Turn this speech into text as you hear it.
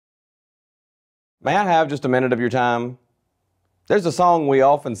May I have just a minute of your time? There's a song we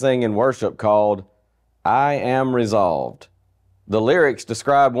often sing in worship called, I Am Resolved. The lyrics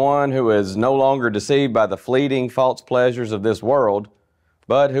describe one who is no longer deceived by the fleeting false pleasures of this world,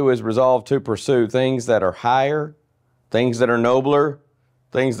 but who is resolved to pursue things that are higher, things that are nobler,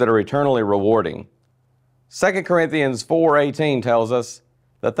 things that are eternally rewarding. 2 Corinthians 4:18 tells us,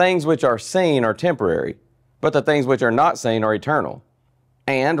 the things which are seen are temporary, but the things which are not seen are eternal.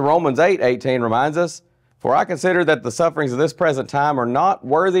 And Romans 8:18 reminds us, for I consider that the sufferings of this present time are not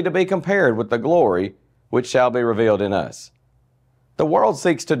worthy to be compared with the glory which shall be revealed in us. The world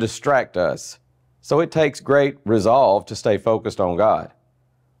seeks to distract us, so it takes great resolve to stay focused on God.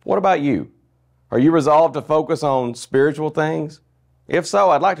 What about you? Are you resolved to focus on spiritual things? If so,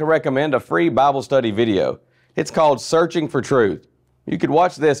 I'd like to recommend a free Bible study video. It's called Searching for Truth. You could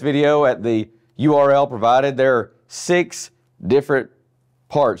watch this video at the URL provided. There are 6 different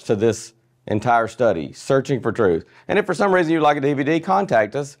parts to this entire study, Searching for Truth. And if for some reason you'd like a DVD,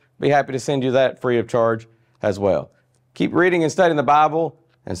 contact us. Be happy to send you that free of charge as well. Keep reading and studying the Bible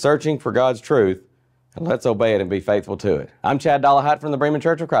and searching for God's truth, and let's obey it and be faithful to it. I'm Chad Dollahat from the Bremen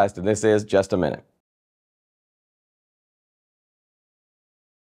Church of Christ, and this is Just a Minute.